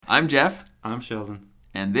I'm Jeff, I'm Sheldon.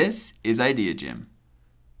 and this is Idea Gym,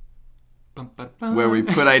 Bum, bum, bum. where we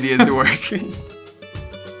put ideas to work.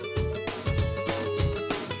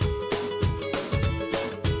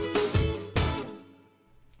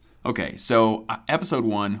 Okay, so episode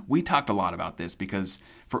 1, we talked a lot about this because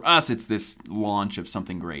for us it's this launch of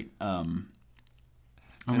something great. Or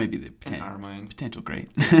maybe the in our mind. potential great.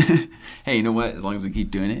 Hey, you know what? As long as we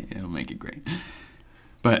keep doing it, it'll make it great.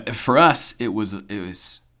 But for us,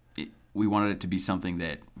 we wanted it to be something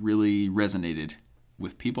that really resonated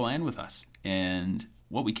with people and with us. And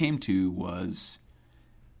what we came to was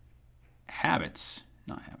habits.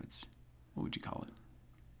 Not habits. What would you call it?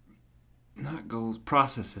 Not goals,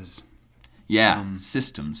 processes. Yeah,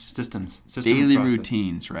 systems. Systems. Daily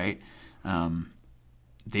routines, right?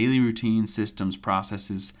 Daily routines, systems,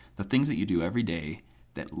 processes, the things that you do every day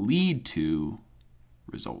that lead to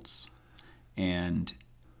results. And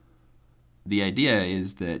the idea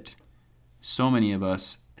is that so many of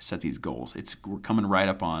us set these goals. We're coming right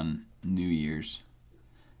up on New Year's,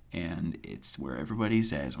 and it's where everybody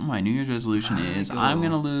says, my New Year's resolution is I'm going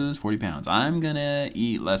to lose 40 pounds. I'm going to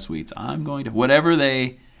eat less sweets. I'm going to... Whatever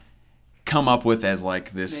they come up with as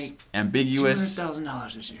like this Make ambiguous...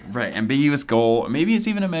 $200,000 this year. Right, ambiguous goal. Maybe it's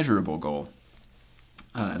even a measurable goal.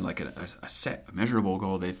 Like a measurable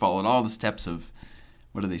goal. They followed all the steps of...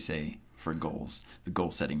 What do they say for goals? The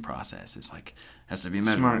goal-setting process. It's like, has to be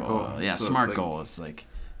measurable. Smart goal. Yeah, So smart it's like goal. It's like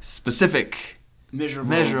specific,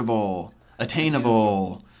 Measurable.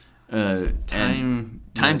 attainable, Time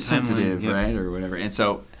sensitive, yep. right, or whatever. And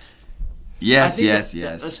so, I think yes.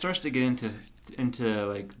 That starts to get into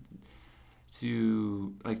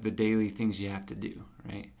like the daily things you have to do,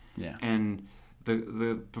 right? Yeah. And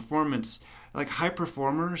the performance, like high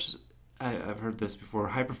performers, I've heard this before.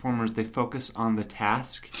 High performers, they focus on the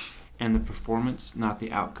task and the performance, not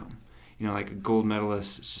the outcome. You know, like a gold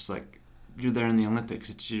medalist, it's just like you're there in the Olympics.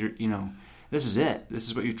 It's this is it. This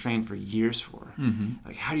is what you trained for years for. Mm-hmm.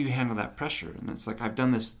 Like, how do you handle that pressure? And it's like, I've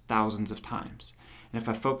done this thousands of times. And if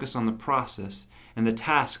I focus on the process and the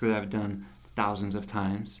task that I've done thousands of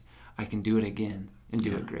times, I can do it again and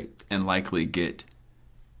do it great. And likely get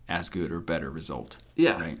as good or better result.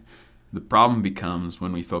 Yeah. Right. The problem becomes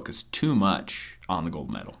when we focus too much on the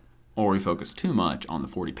gold medal, or we focus too much on the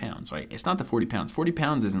 40 pounds. Right. It's not the 40 pounds. 40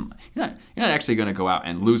 pounds isn't. You're not actually going to go out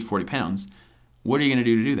and lose 40 pounds. What are you going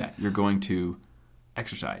to do that? You're going to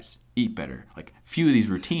exercise, eat better. Like, few of these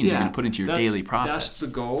routines you're going to put into your daily process. That's the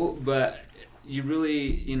goal, but you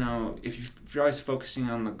really, if you're always focusing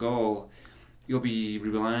on the goal, you'll be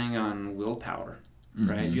relying on willpower,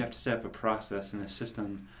 right? Mm-hmm. You have to set up a process and a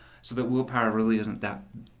system so that willpower really isn't that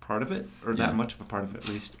part of it, or that much of a part of it at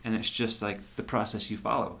least, and it's just like the process you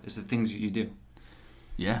follow is the things that you do.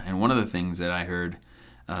 Yeah, and one of the things that I heard,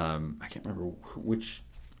 I can't remember which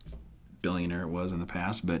billionaire it was in the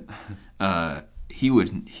past, but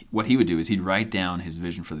what he would do is he'd write down his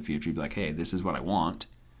vision for the future. He'd be like, hey, this is what I want,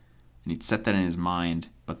 and he'd set that in his mind,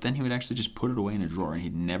 but then he would actually just put it away in a drawer and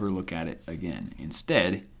he'd never look at it again.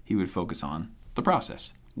 Instead, he would focus on the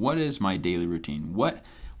process. What is my daily routine? What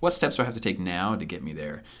steps do I have to take now to get me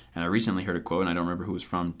there? And I recently heard a quote, and I don't remember who it was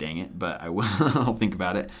from, dang it, but I'll think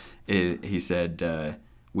about it. He said,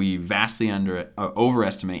 we vastly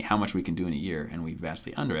overestimate how much we can do in a year, and we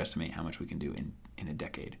vastly underestimate how much we can do in a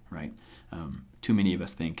decade, right? Too many of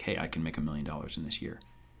us think, hey, I can make $1 million in this year,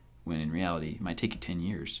 when in reality, it might take you 10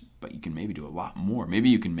 years, but you can maybe do a lot more. Maybe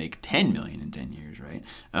you can make 10 million in 10 years, right?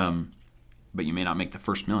 But you may not make the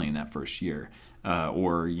first million that first year,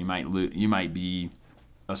 or you might be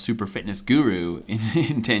a super fitness guru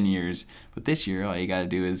in 10 years, but this year all you got to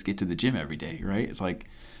do is get to the gym every day, right? It's like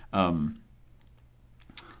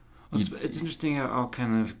it's interesting how it all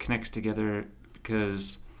kind of connects together,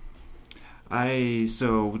 because we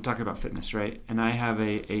talk about fitness, right? And I have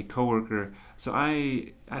a coworker, so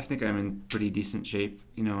I think I'm in pretty decent shape,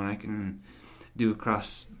 and I can do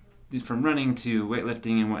across from running to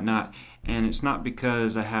weightlifting and whatnot. And it's not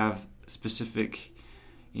because I have specific,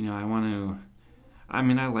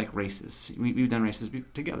 I like races. We've done races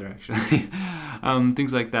together, actually.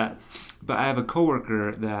 Things like that. But I have a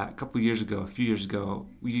coworker that a few years ago,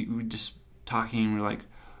 we were just talking. We're like,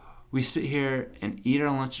 we sit here and eat our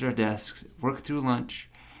lunch at our desks, work through lunch,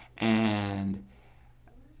 and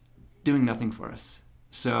doing nothing for us.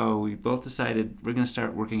 So we both decided we're going to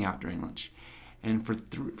start working out during lunch. And for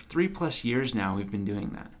 3+ years now, we've been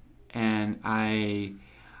doing that. And I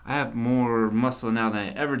have more muscle now than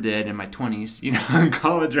I ever did in my 20s, in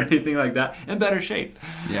college or anything like that, in better shape.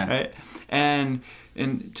 Yeah. Right? And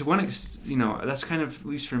to one extent, that's kind of, at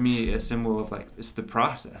least for me, a symbol of like, it's the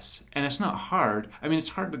process. And it's not hard. I mean, it's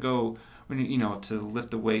hard to go to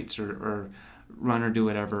lift the weights or run or do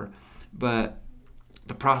whatever. But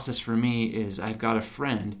the process for me is I've got a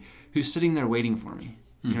friend who's sitting there waiting for me.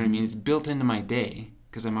 You know what I mean? It's built into my day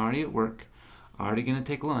because I'm already at work, already going to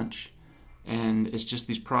take lunch, and it's just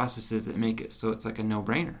these processes that make it so it's like a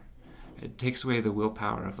no-brainer. It takes away the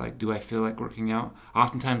willpower of like, do I feel like working out?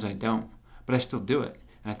 Oftentimes I don't, but I still do it.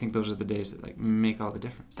 And I think those are the days that like make all the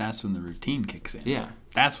difference. That's when the routine kicks in. Yeah.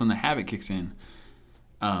 That's when the habit kicks in.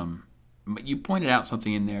 But you pointed out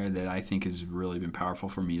something in there that I think has really been powerful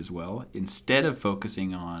for me as well. Instead of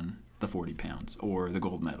focusing on the 40 pounds or the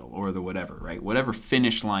gold medal or the whatever, right? Whatever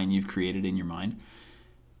finish line you've created in your mind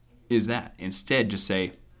is that. Instead, just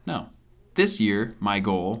say, no, this year my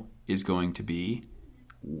goal is going to be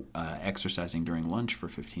exercising during lunch for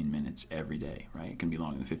 15 minutes every day, right? It can be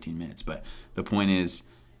longer than 15 minutes. But the point is,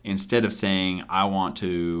 instead of saying, I want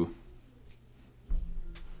to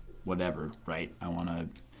whatever, right? I want to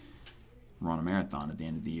run a marathon at the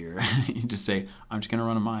end of the year. You just say, I'm just going to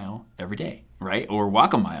run a mile every day, right? Or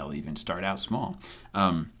walk a mile even. Start out small.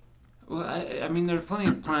 Well, I mean, there are plenty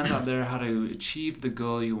of plans out there how to achieve the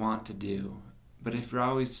goal you want to do. But if you're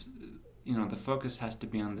always, the focus has to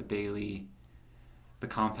be on the daily, the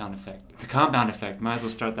compound effect. The compound effect. Might as well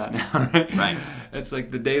start that now, right? Right. It's like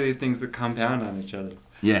the daily things that compound on each other.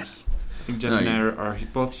 Yes. I think Jeff and I are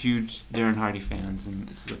both huge Darren Hardy fans,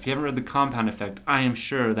 and so if you haven't read The Compound Effect, I am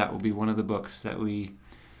sure that will be one of the books that we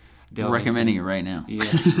delve recommending into. it right now.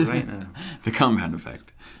 Yes, right now. The Compound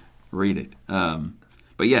Effect. Read it.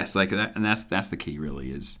 But yes, like that, and that's the key.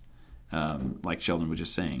 Really is like Sheldon was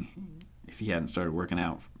just saying. If he hadn't started working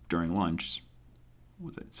out during lunch,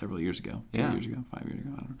 was it several years ago? 4 years ago, 5 years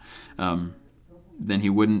ago, I don't know. Then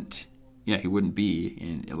he wouldn't. Yeah, he wouldn't be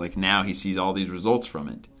in. Like now, he sees all these results from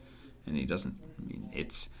it. And he doesn't,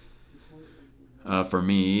 it's, for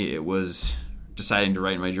me, it was deciding to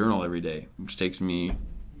write in my journal every day, which takes me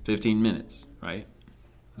 15 minutes, right?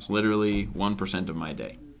 It's literally 1% of my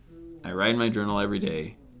day. I write in my journal every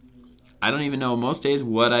day. I don't even know most days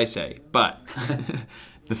what I say, but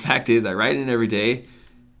the fact is I write in every day,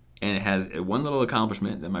 and it has one little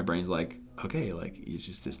accomplishment that my brain's like, okay, like it's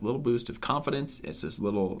just this little boost of confidence. It's this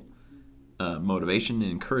little motivation and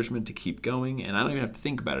encouragement to keep going, and I don't even have to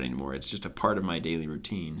think about it anymore. It's just a part of my daily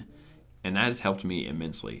routine, and that has helped me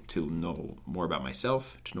immensely to know more about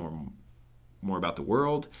myself, to know more about the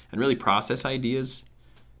world, and really process ideas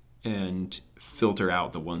and filter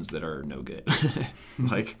out the ones that are no good.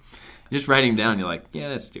 Like just writing down, you're like, yeah,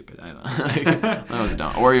 that's stupid. I don't know. That was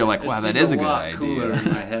dumb. Or you're like, wow, that is a good idea. Cooler in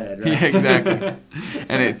my head, right? Yeah, exactly.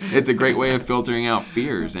 And it's a great way of filtering out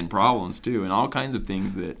fears and problems too, and all kinds of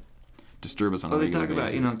things that disturb us on a regular basis. They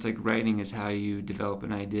talk about, it's like writing is how you develop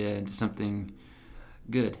an idea into something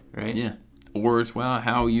good, right? Yeah. Or it's,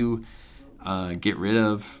 how you get rid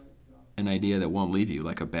of an idea that won't leave you,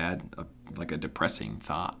 like a depressing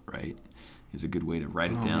thought, right? Is a good way to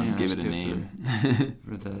write it down and give it a name.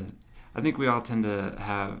 I think we all tend to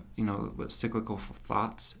have, cyclical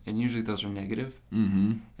thoughts, and usually those are negative.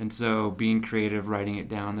 Mm-hmm. And so being creative, writing it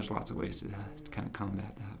down, there's lots of ways to kind of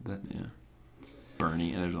combat that. But yeah.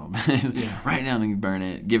 Burning, there's all write it down and burn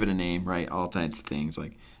it, give it a name, right? All types of things.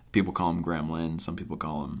 Like people call them gremlins, some people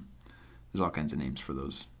call them. There's all kinds of names for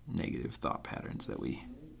those negative thought patterns that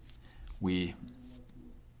we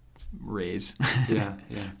raise,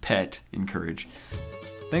 pet, encourage.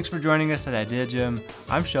 Thanks for joining us at Idea Gym.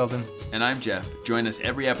 I'm Sheldon. And I'm Jeff. Join us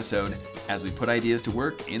every episode as we put ideas to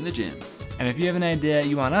work in the gym. And if you have an idea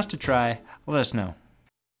you want us to try, let us know.